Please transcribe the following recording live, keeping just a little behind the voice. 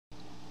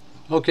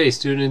Okay,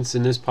 students,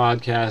 in this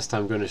podcast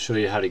I'm going to show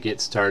you how to get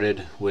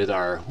started with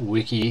our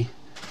wiki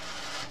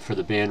for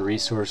the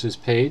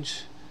BandResources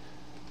page.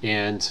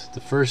 And the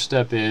first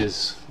step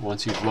is,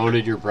 once you've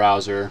loaded your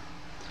browser,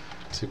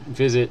 to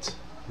visit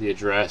the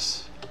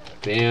address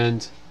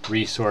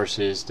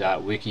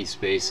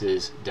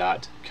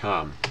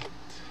bandresources.wikispaces.com.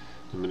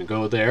 I'm going to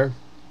go there,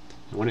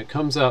 and when it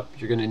comes up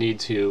you're going to need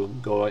to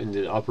go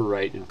into the upper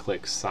right and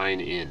click sign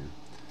in.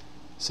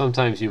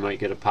 Sometimes you might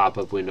get a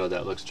pop-up window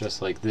that looks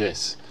just like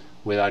this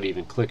without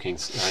even clicking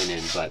sign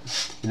in, but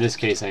in this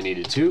case I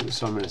needed to,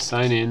 so I'm going to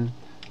sign in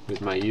with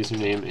my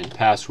username and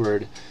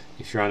password.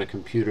 If you're on a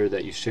computer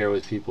that you share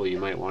with people, you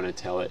might want to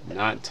tell it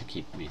not to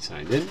keep me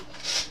signed in.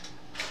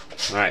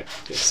 Alright,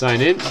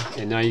 sign in,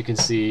 and now you can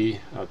see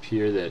up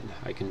here that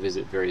I can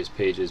visit various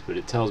pages, but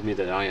it tells me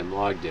that I am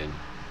logged in.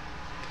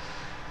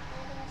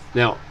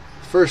 Now,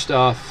 first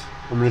off,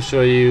 I'm going to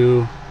show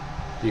you,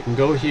 you can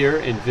go here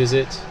and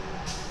visit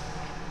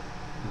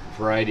a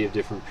variety of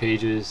different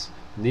pages.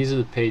 And these are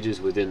the pages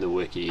within the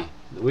wiki.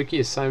 The wiki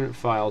assignment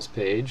files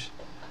page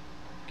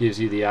gives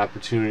you the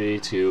opportunity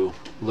to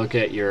look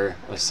at your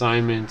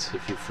assignment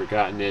if you've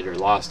forgotten it or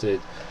lost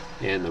it,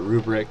 and the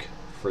rubric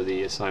for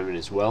the assignment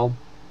as well.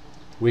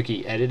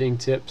 Wiki editing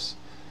tips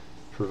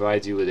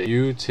provides you with a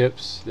few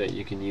tips that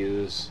you can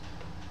use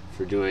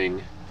for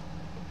doing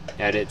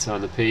edits on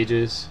the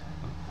pages.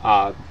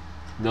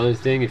 Another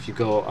thing, if you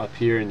go up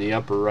here in the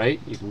upper right,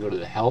 you can go to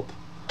the help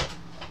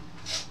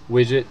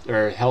widget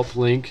or help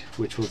link,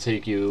 which will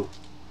take you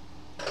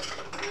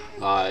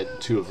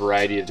to a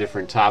variety of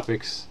different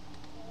topics.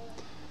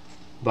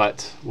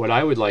 But what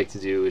I would like to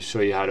do is show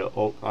you how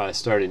to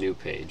start a new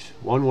page.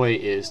 One way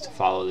is to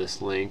follow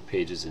this link,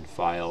 pages and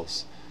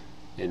files,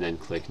 and then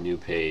click new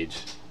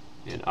page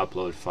and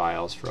upload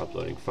files for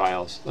uploading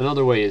files.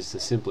 Another way is to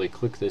simply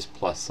click this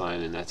plus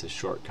sign, and that's a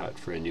shortcut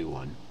for a new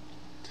one.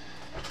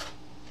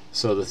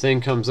 So the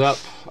thing comes up,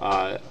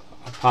 a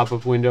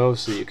pop-up window,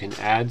 so you can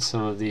add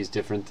some of these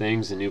different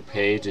things, a new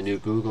page, a new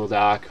Google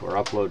Doc, or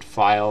upload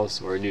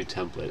files, or a new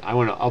template. I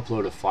want to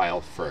upload a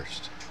file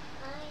first.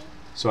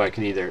 So I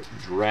can either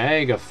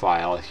drag a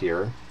file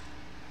here,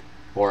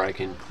 or I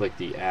can click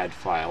the add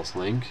files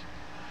link.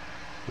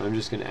 I'm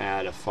just going to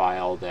add a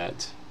file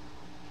that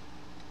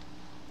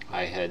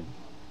I had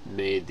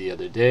made the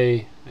other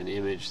day, an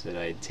image that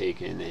I had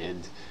taken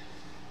and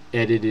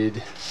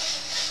edited.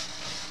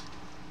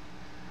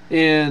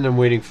 And I'm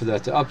waiting for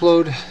that to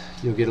upload.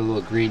 You'll get a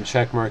little green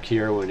check mark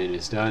here when it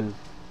is done.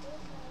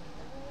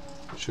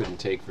 It shouldn't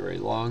take very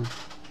long.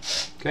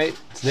 Okay,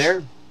 it's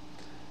there.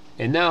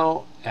 And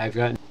now I've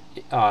got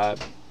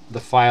the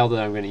file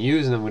that I'm going to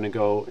use, and I'm going to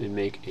go and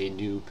make a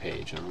new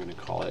page. I'm going to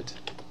call it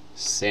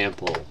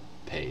sample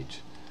page.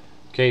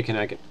 Okay,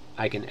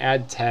 I can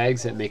add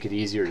tags that make it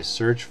easier to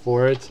search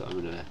for it.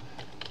 I'm going to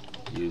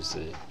use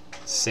the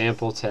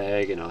sample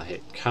tag, and I'll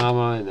hit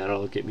comma, and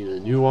that'll get me the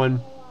new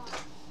one.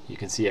 You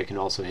can see I can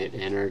also hit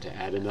enter to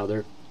add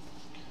another.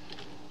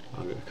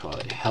 I'm going to call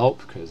it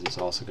help because it's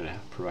also going to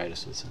provide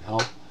us with some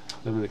help.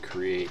 I'm going to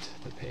create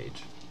the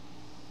page.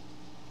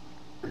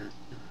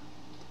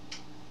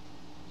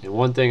 And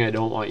one thing I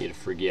don't want you to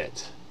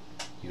forget,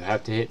 you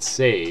have to hit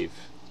save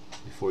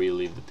before you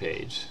leave the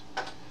page.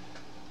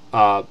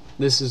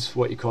 This is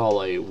what you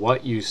call a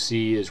what you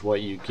see is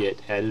what you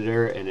get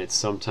editor, and it's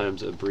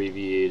sometimes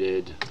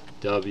abbreviated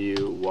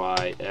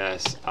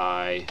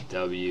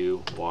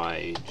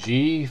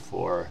WYSIWYG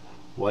for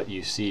what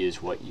you see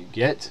is what you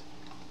get.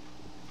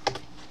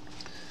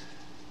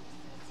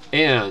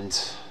 And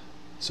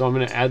so I'm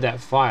going to add that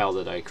file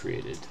that I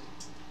created.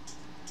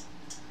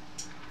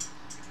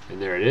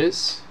 And there it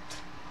is.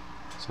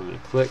 So I'm going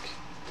to click.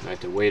 I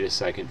have to wait a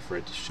second for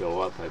it to show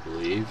up, I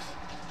believe.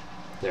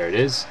 There it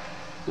is.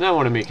 And I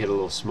want to make it a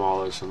little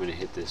smaller, so I'm going to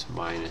hit this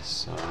minus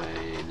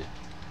sign.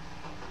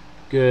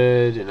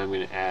 Good, and I'm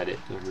going to add it.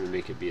 I'm going to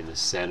make it be in the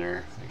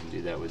center. I can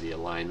do that with the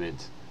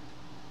alignment.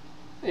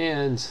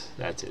 And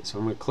that's it. So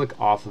I'm going to click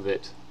off of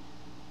it.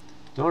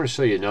 I want to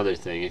show you another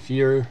thing. If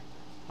you're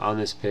on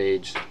this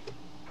page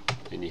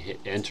and you hit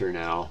enter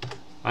now,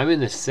 I'm in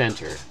the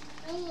center.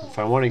 If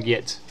I want to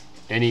get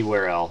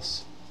anywhere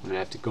else, I'm going to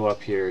have to go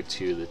up here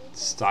to the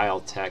style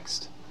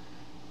text,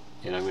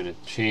 and I'm going to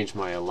change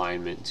my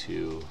alignment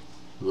to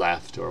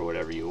left or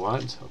whatever you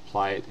want.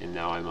 Apply it, and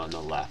now I'm on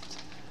the left.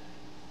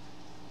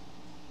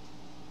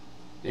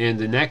 And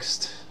the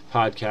next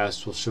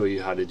podcast will show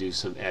you how to do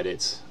some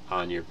edits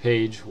on your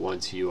page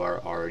once you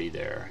are already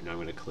there. And I'm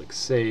going to click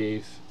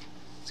save.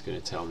 It's going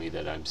to tell me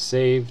that I'm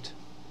saved.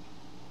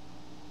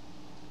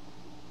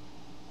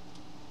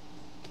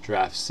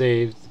 Draft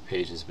saved. The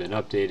page has been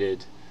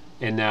updated.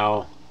 And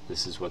now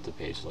this is what the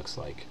page looks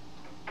like.